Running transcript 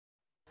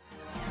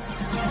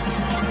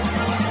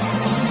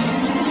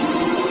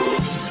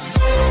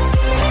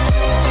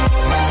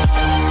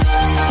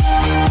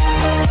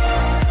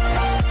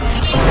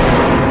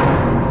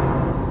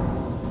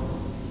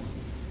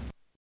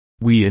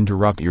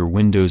interrupt your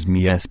Windows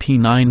ME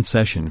SP9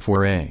 session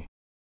for a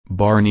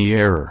Barney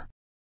error.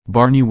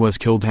 Barney was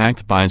killed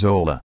hacked by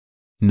Zola.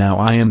 Now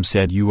I am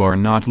said you are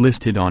not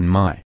listed on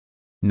my.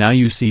 Now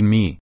you see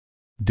me.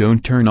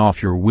 Don't turn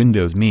off your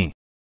Windows ME.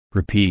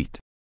 Repeat.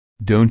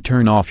 Don't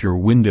turn off your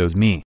Windows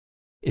ME.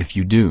 If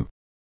you do,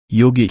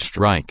 you'll get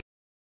strike.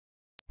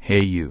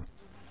 Hey you.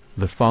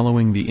 The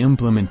following the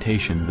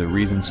implementation the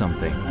reason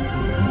something.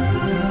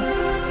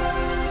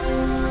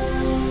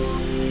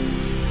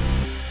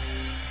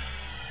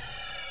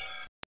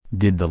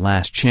 Did the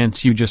last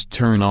chance you just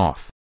turn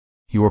off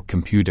your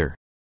computer.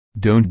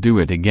 Don't do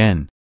it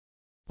again.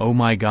 Oh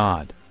my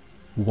god.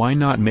 Why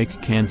not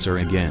make cancer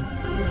again?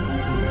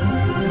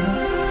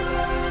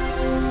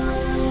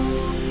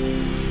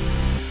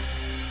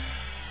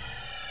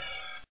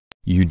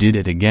 You did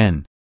it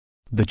again.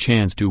 The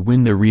chance to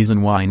win the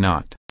reason why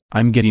not.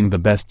 I'm getting the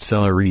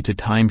bestseller to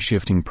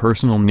time-shifting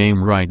personal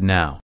name right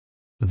now.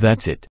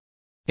 That's it.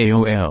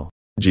 AOL.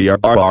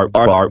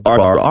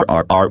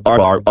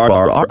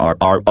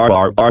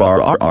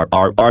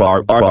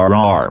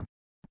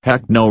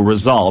 Heck, no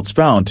results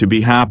found to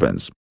be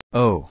happens.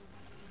 Oh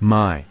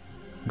my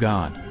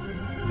god.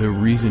 The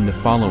reason the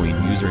following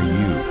user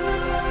you.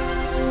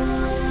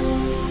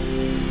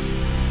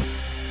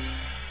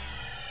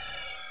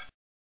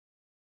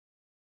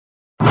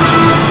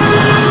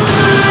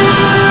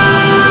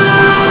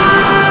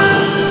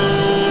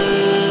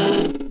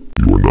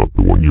 You are not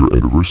the 1-year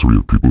anniversary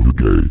of people who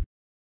gay.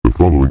 The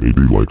following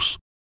 80 likes.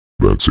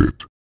 That's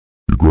it.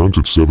 You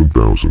granted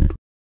 7,000.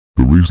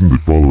 The reason the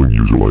following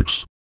user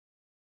likes.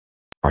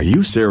 Are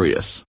you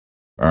serious?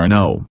 Or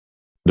no?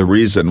 The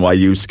reason why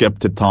you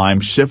skipped to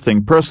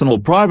time-shifting personal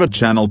private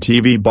channel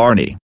TV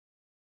Barney.